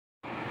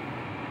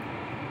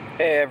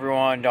Hey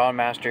everyone, Don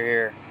Master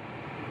here.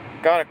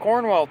 Got a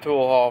Cornwell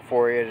Tool Haul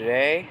for you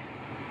today.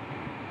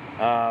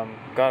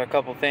 Got a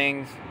couple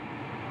things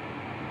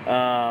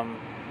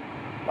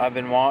I've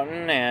been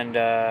wanting, and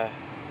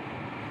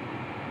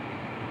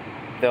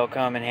they'll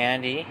come in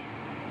handy.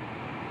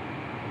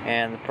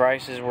 And the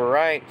prices were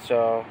right,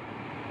 so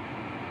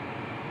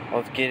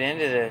let's get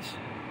into this.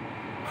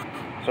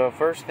 So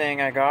first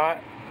thing I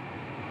got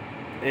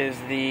is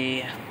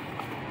the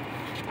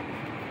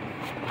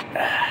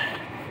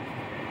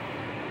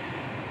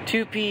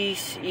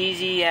two-piece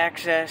easy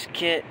access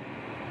kit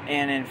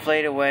and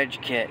inflate wedge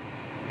kit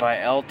by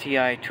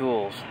LTI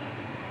Tools.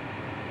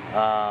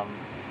 I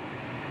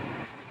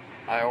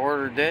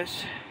ordered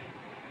this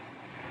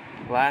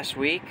last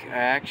week. I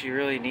actually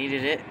really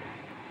needed it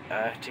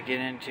to get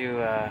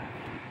into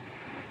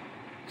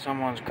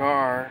someone's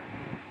car.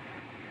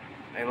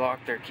 They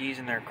locked their keys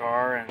in their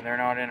car and they're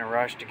not in a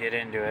rush to get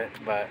into it,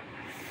 but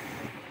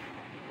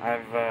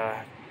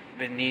I've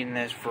been needing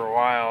this for a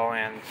while,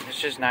 and it's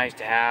just nice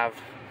to have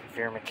if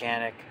you're a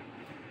mechanic.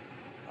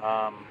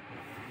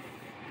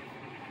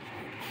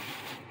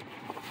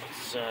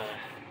 It's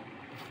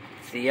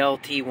the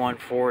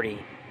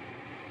LT140.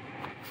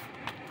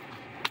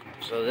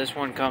 So this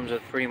one comes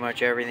with pretty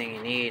much everything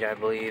you need, I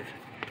believe,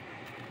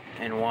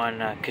 in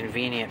one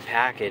convenient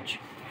package.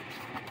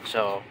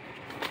 So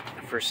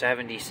for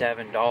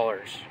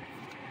 $77,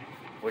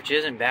 which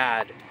isn't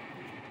bad.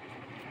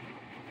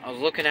 I was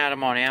looking at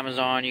them on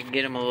Amazon. You can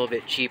get them a little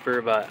bit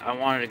cheaper, but I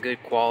wanted a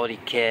good quality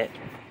kit.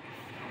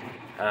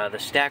 The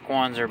Steck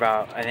ones are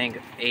about, I think,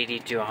 80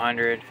 to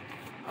 100.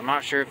 I'm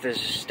not sure if this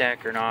is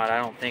Steck or not.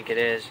 I don't think it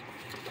is.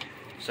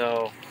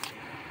 So,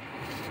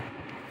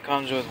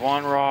 comes with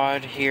one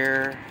rod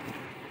here.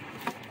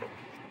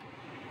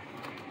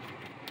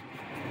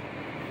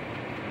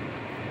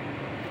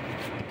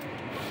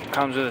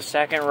 Comes with a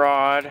second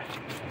rod.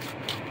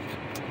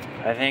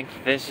 I think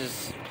this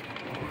is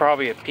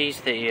probably a piece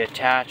that you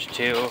attach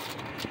to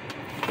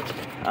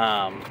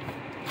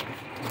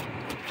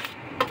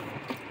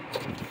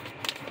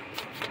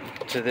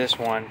this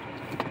one.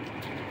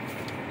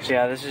 So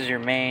yeah, this is your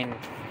main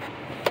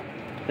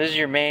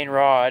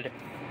rod,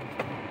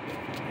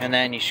 and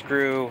then you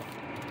screw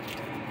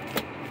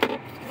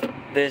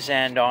this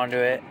end onto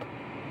it.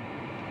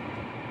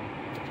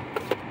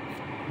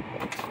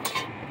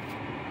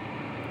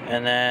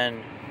 And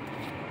then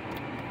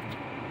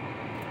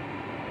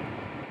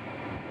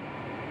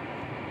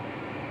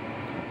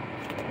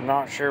I'm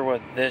not sure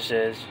what this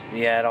is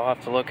yet. I'll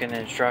have to look in the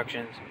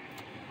instructions.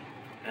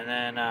 And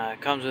then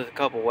it comes with a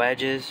couple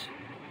wedges.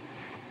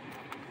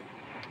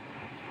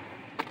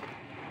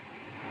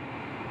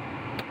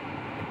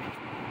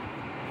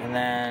 And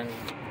then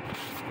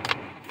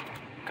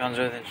comes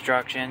with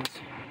instructions.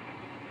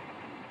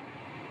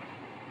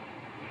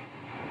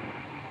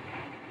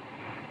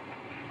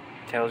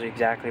 Tells you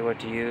exactly what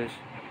to use.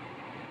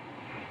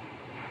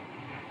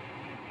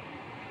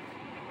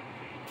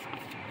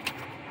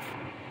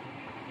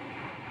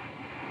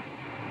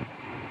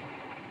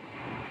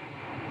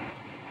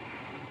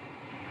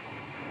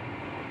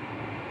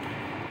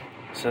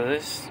 So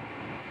this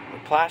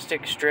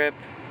plastic strip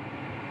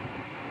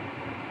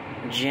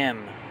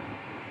gem.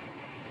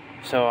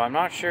 So I'm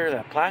not sure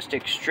that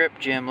plastic strip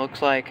gem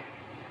looks like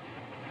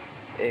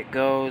it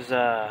goes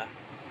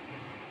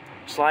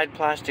slide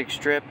plastic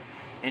strip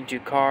into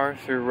car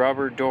through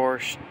rubber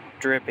door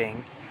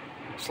stripping.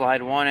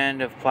 Slide one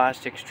end of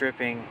plastic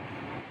stripping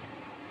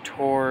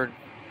forward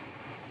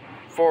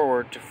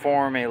to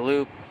form a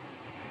loop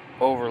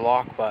over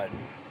lock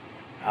button.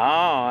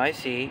 Oh, I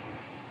see.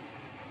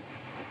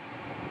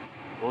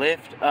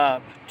 Lift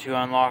up to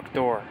unlock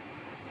door.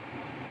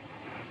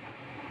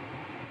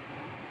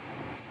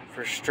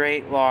 For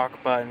straight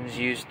lock buttons,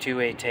 use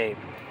 2A tape.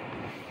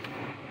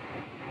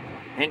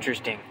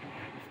 Interesting.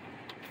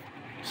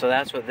 So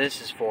that's what this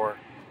is for.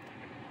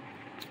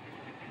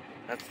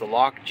 That's the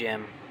lock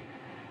gem.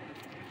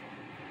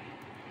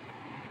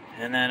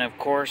 And then of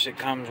course it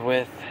comes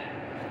with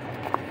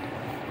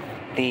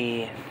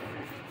the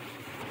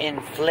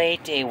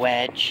inflate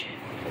wedge.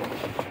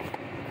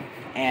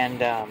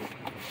 And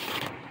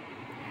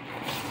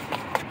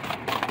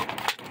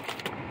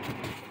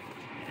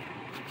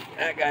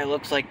that guy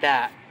looks like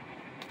that.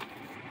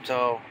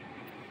 So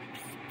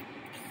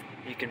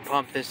you can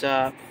pump this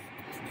up.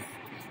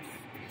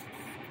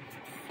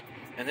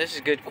 And this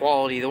is good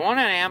quality. The ones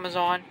on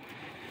Amazon,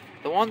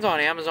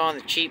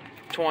 the cheap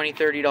 $20,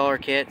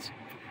 $30 kits,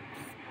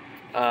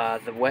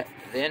 the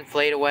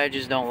inflated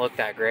wedges don't look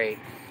that great.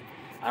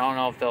 I don't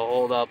know if they'll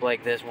hold up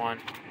like this one.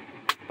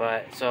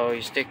 But so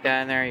you stick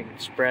that in there, you can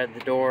spread the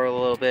door a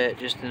little bit,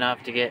 just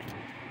enough to get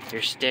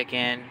your stick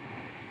in.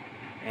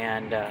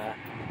 And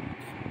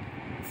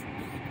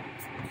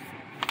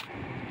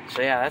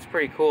so yeah, that's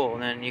pretty cool.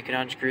 And then you can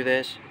unscrew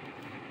this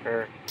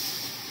or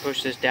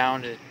push this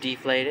down to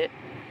deflate it.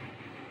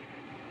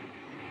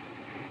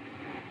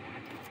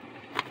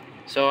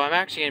 So I'm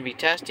actually going to be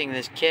testing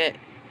this kit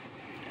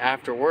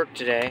after work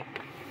today.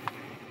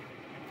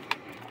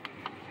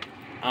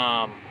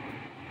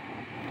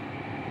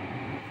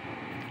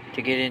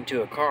 to get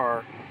into a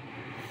car,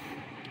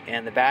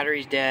 and the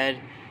battery's dead,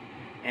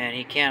 and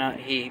he can't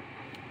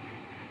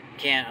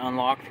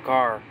unlock the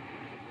car.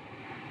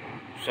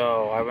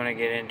 So I'm gonna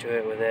get into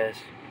it with this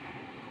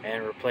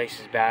and replace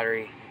his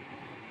battery.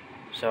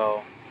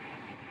 So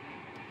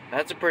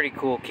that's a pretty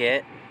cool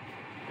kit.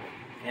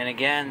 And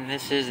again,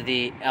 this is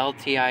the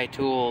LTI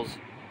Tools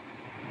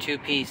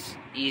 2-piece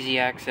easy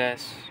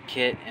access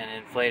kit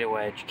and inflator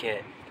wedge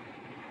kit,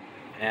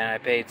 and I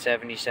paid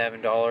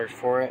 $77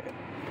 for it,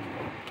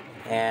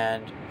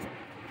 and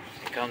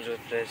it comes with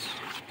this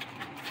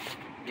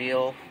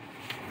deal.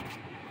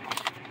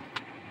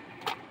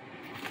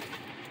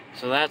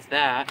 So that's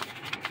that.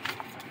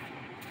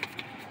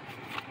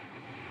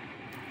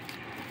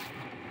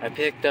 I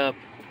picked up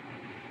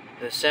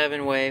the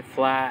 7-way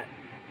flat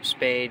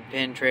spade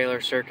pin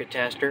trailer circuit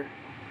tester.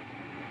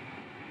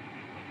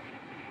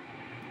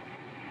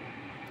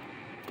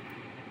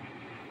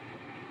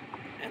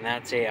 And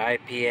that's a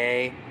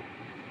IPA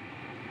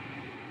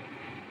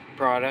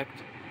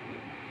product.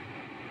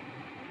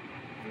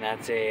 And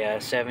that's a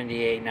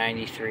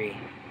 7893.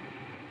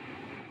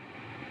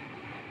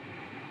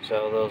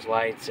 So those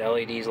lights,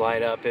 LEDs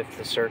light up if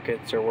the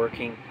circuits are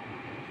working.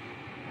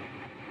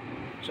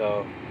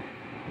 So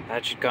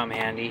that should come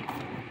handy.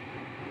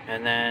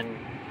 And then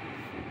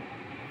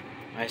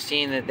I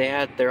seen that they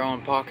had their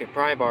own pocket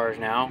pry bars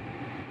now.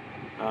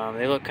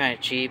 They look kind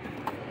of cheap.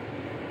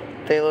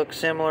 They look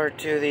similar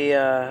to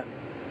the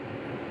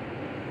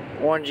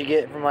ones you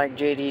get from like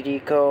JD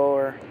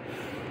Deco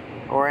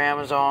or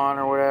Amazon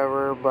or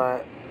whatever,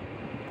 but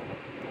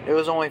it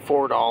was only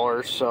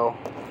 $4, so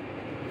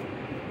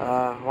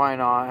why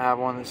not have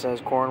one that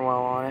says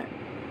Cornwell on it?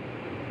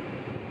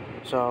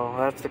 So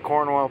that's the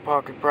Cornwell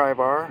pocket pry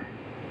bar.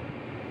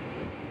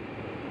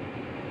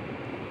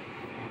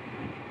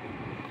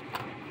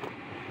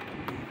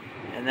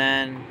 And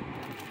then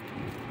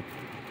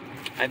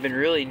I've been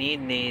really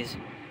needing these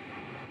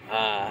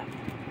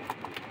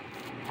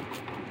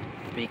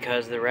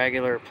because the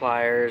regular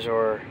pliers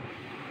or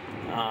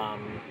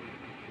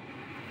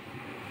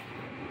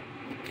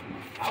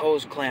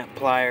hose clamp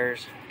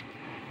pliers,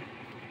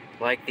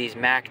 like these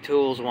Mac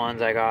Tools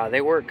ones I got,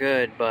 they work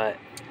good, but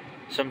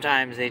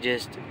sometimes they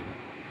just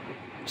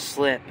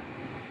slip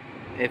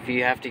if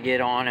you have to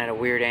get on at a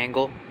weird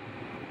angle.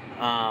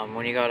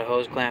 When you got a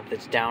hose clamp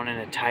that's down in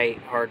a tight,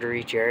 hard to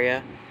reach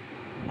area,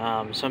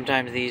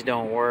 sometimes these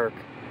don't work,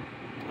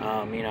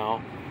 you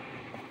know.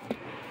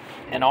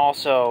 And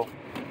also,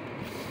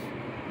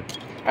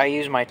 I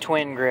use my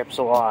twin grips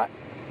a lot,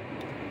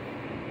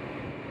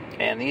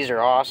 and these are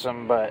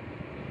awesome, but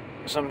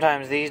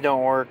sometimes these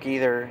don't work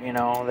either, you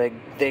know.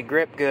 They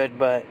grip good,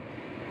 but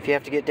if you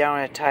have to get down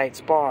in a tight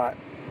spot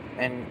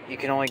and you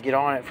can only get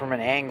on it from an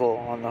angle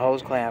on the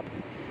hose clamp,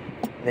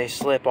 they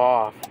slip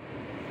off.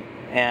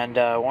 And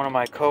one of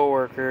my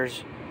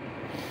co-workers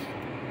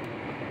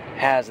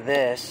has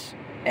this,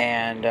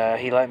 and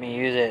he let me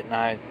use it,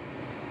 and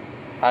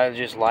I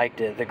just liked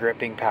it, the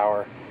gripping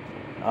power.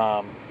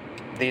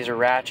 These are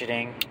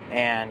ratcheting,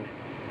 and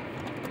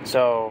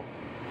so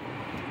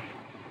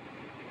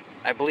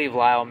I believe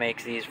Lyle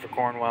makes these for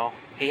Cornwell.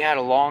 He had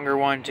a longer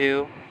one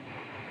too,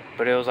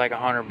 but it was like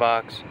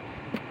 $100.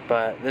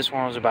 But this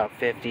one was about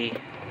 50.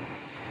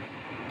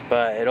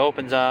 But it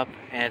opens up,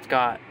 and it's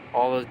got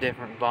all those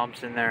different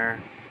bumps in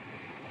there,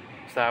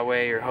 so that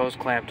way your hose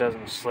clamp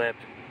doesn't slip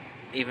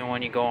even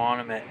when you go on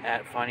them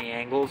at funny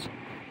angles.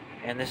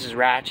 And this is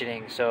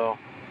ratcheting, so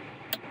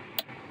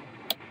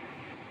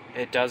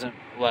it doesn't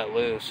let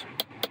loose.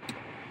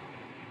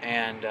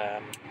 And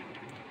it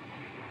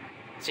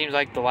seems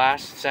like the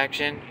last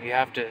section you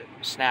have to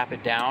snap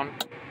it down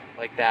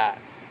like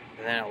that,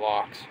 and then it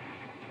locks.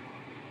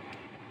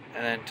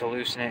 And then to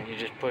loosen it, you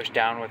just push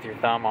down with your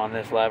thumb on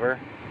this lever.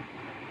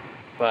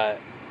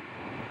 But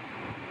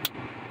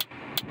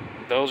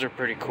those are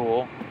pretty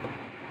cool,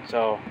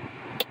 so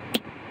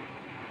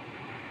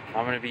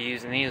I'm going to be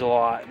using these a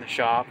lot in the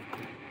shop.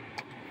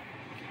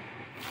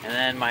 And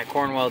then my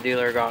Cornwell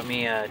dealer got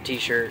me a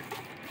t-shirt,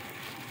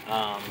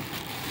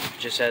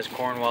 just says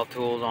Cornwell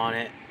Tools on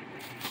it,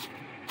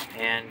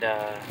 and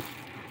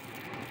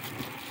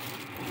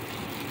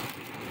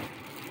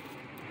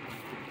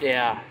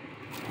yeah,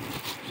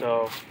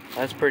 so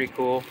that's pretty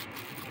cool.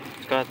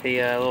 It's got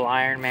the little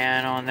Iron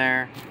Man on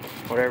there,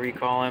 whatever you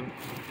call him,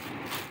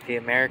 the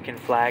American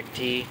flag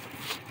tee,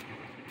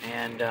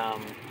 and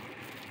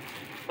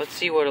let's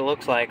see what it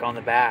looks like on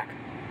the back.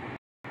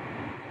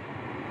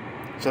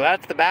 So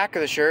that's the back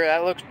of the shirt.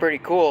 That looks pretty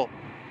cool.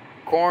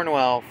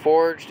 Cornwell,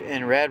 forged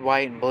in red,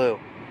 white, and blue.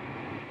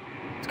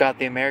 It's got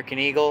the American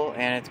Eagle,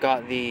 and it's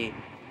got the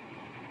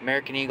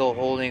American Eagle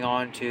holding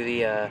on to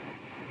the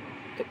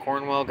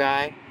Cornwell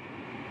guy,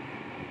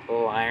 the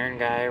little iron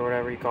guy or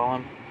whatever you call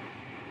him.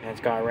 And it's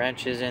got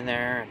wrenches in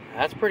there, and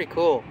that's pretty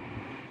cool.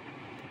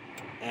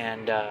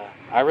 And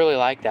I really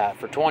like that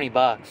for 20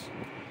 bucks.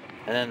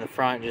 And then the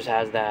front just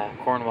has that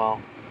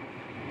Cornwell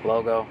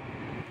logo.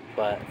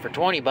 But for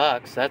 20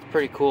 bucks, that's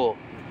pretty cool.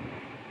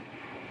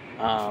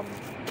 Yeah,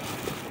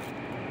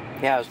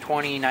 it was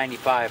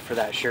 $20.95 for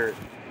that shirt.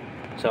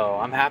 So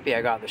I'm happy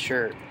I got the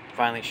shirt.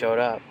 Finally showed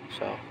up.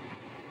 So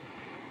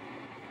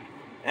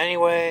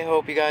anyway,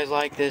 hope you guys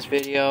like this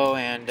video,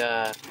 and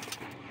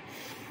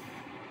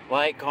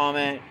like,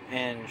 comment,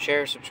 and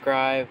share,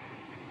 subscribe,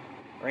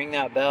 ring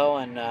that bell,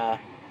 and I'm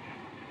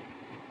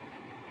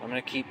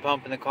gonna keep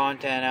pumping the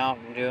content out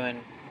and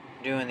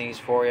doing these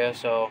for you.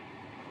 So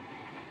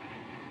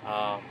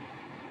I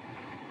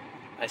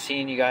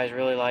seen you guys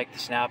really like the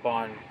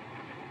snap-on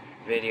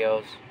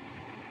videos,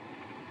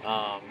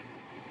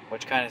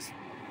 which kind of,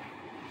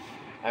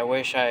 I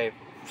wish I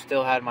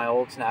still had my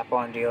old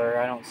snap-on dealer.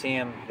 I don't see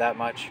him that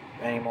much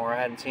anymore.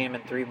 I hadn't seen him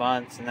in 3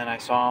 months, and then I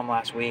saw him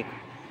last week,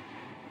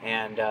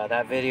 and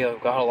that video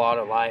got a lot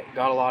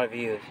of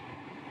views.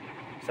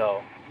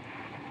 So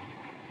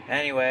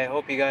anyway,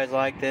 hope you guys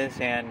like this,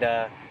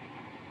 and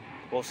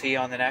we'll see you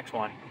on the next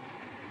one.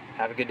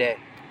 Have a good day.